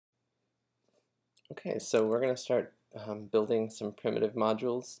Okay, so we're going to start building some primitive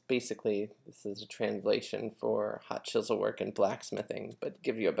modules. Basically, this is a translation for hot chisel work and blacksmithing, but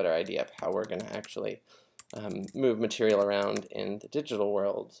give you a better idea of how we're going to actually move material around in the digital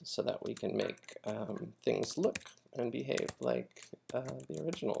world so that we can make things look and behave like the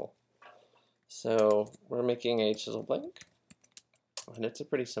original. So we're making a chisel blank, and it's a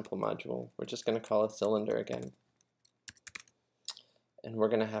pretty simple module. We're just going to call it cylinder again. And we're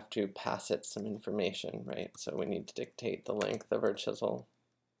going to have to pass it some information, right? So we need to dictate the length of our chisel.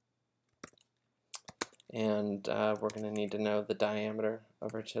 And we're going to need to know the diameter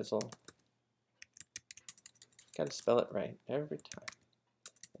of our chisel. Got to spell it right every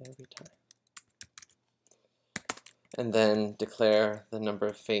time. And then declare the number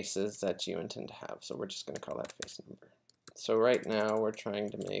of faces that you intend to have. So we're just going to call that face number. So right now we're trying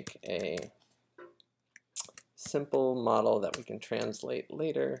to make a simple model that we can translate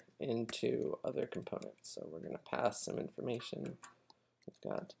later into other components. So we're going to pass some information.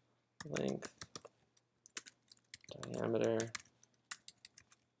 We've got length, diameter,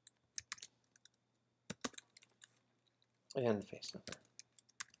 and face number.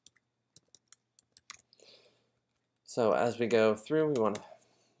 So as we go through, we want to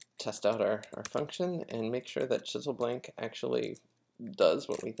test out our function and make sure that chisel blank actually does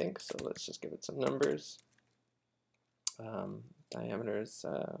what we think. So let's just give it some numbers. Diameter is,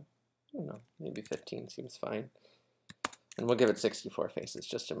 I don't know, maybe 15 seems fine. And we'll give it 64 faces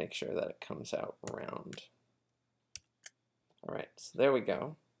just to make sure that it comes out round. All right, so there we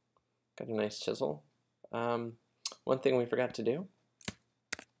go. Got a nice chisel. One thing we forgot to do,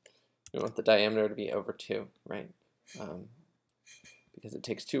 we want the diameter to be over 2, right? Because it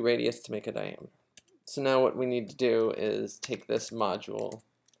takes 2 radius to make a diameter. So now what we need to do is take this module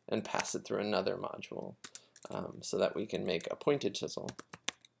and pass it through another module. So that we can make a pointed chisel.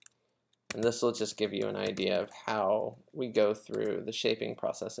 And this will just give you an idea of how we go through the shaping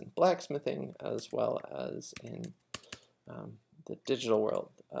process in blacksmithing as well as in the digital world.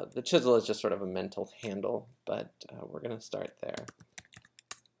 The chisel is just sort of a mental handle, but we're going to start there.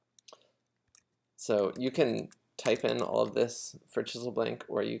 So you can type in all of this for chisel blank,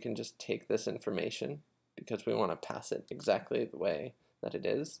 or you can just take this information because we want to pass it exactly the way that it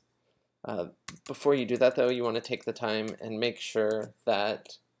is. Before you do that, though, you want to take the time and make sure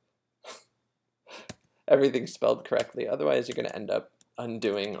that everything's spelled correctly. Otherwise, you're going to end up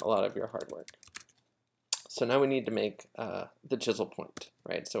undoing a lot of your hard work. So now we need to make the chisel point,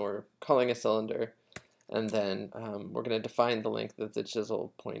 right? So we're calling a cylinder, and then we're going to define the length of the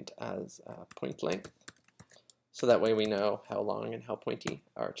chisel point as point length. So that way we know how long and how pointy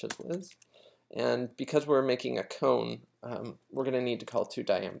our chisel is. And because we're making a cone, we're going to need to call 2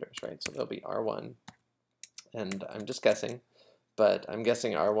 diameters, right? So there'll be R1, and I'm just guessing, but I'm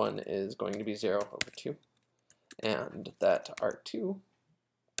guessing R1 is going to be 0 over 2, and that R2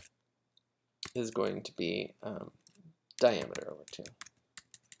 is going to be diameter over 2.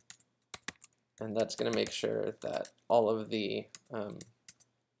 And that's going to make sure that all of the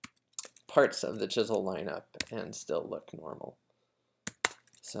parts of the chisel line up and still look normal.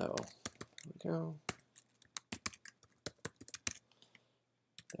 So here we go.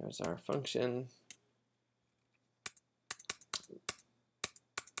 There's our function.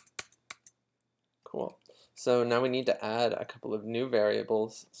 Cool. So now we need to add a couple of new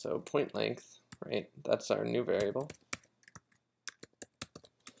variables. So point length, right? That's our new variable.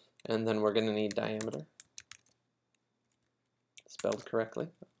 And then we're going to need diameter, spelled correctly.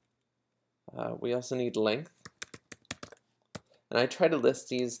 We also need length. And I try to list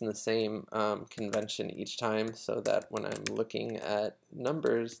these in the same convention each time so that when I'm looking at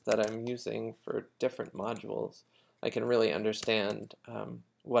numbers that I'm using for different modules, I can really understand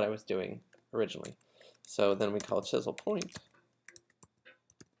what I was doing originally. So then we call chisel point.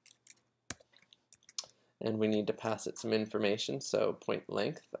 And we need to pass it some information, so point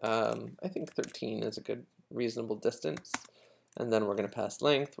length. I think 13 is a good, reasonable distance. And then we're going to pass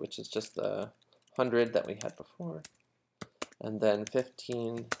length, which is just the 100 that we had before. And then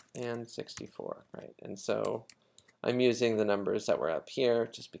 15 and 64, right? And so I'm using the numbers that were up here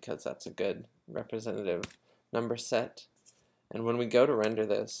just because that's a good representative number set. And when we go to render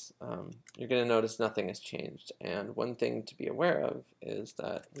this, you're going to notice nothing has changed. And one thing to be aware of is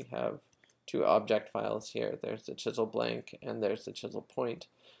that we have 2 object files here. There's the chisel blank and there's the chisel point,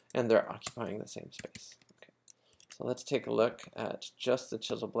 and they're occupying the same space. Okay. So let's take a look at just the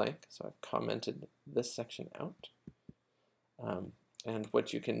chisel blank. So I've commented this section out. And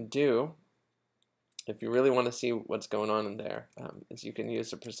what you can do, if you really want to see what's going on in there, is you can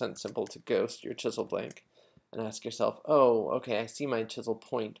use a % symbol to ghost your chisel blank. and ask yourself, oh, okay, I see my chisel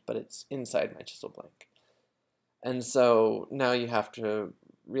point, but it's inside my chisel blank. And so now you have to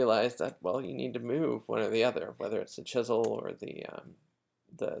realize that, well, you need to move one or the other, whether it's the chisel or the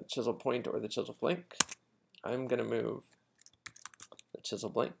chisel point or the chisel blank. I'm going to move the chisel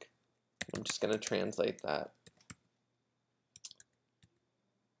blank. I'm just going to translate that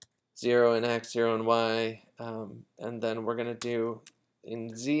 0 in x, 0 in y, and then we're going to do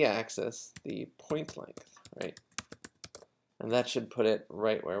in z-axis the point length, right? And that should put it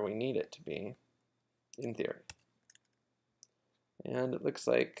right where we need it to be, in theory. And it looks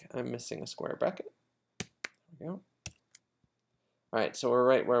like I'm missing a square bracket. There we go. All right, so we're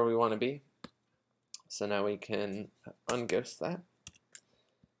right where we want to be. So now we can unghost that.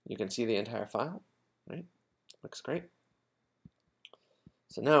 You can see the entire file, right? Looks great.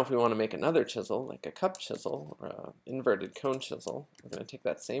 So now if we want to make another chisel, like a cup chisel or an inverted cone chisel, we're going to take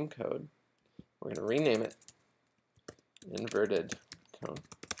that same code. We're going to rename it inverted cone.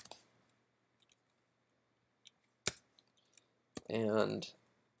 And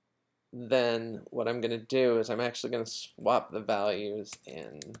then what I'm going to do is I'm actually going to swap the values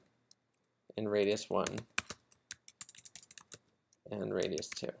in radius 1 and radius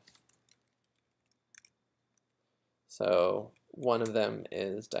 2. So one of them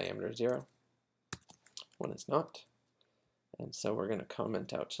is diameter 0, one is not. And so we're going to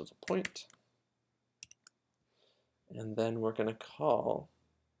comment out chisel point. And then we're going to call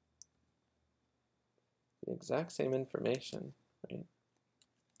the exact same information, right?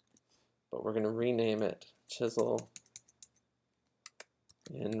 But we're going to rename it chisel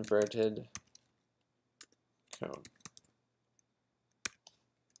inverted cone.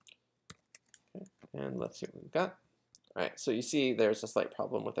 Okay. And let's see what we've got. All right, so you see there's a slight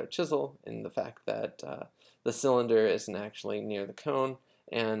problem with our chisel in the fact that the cylinder isn't actually near the cone,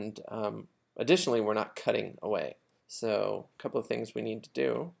 and additionally we're not cutting away. So a couple of things we need to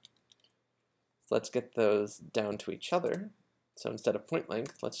do. Let's get those down to each other. So instead of point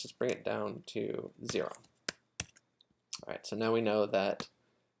length, let's just bring it down to 0. All right, so now we know that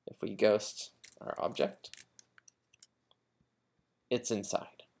if we ghost our object, it's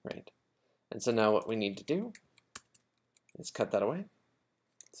inside, right? And so now what we need to do is cut that away.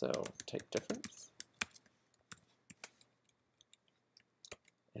 So type difference.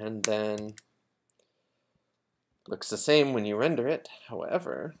 And then looks the same when you render it.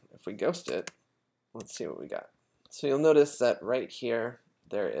 However, if we ghost it, let's see what we got. So you'll notice that right here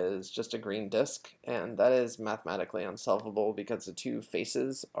there is just a green disk, and that is mathematically unsolvable because the two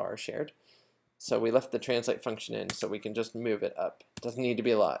faces are shared. So we left the translate function in so we can just move it up. It doesn't need to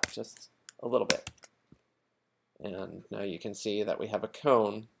be a lot, just a little bit. And now you can see that we have a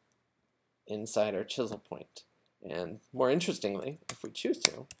cone inside our chisel point. And more interestingly, if we choose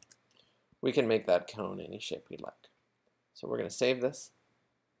to, we can make that cone any shape we'd like. So we're going to save this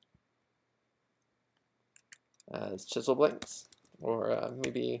as chisel blanks, or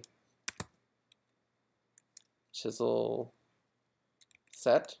maybe chisel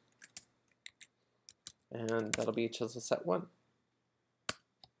set, and that'll be chisel set 1.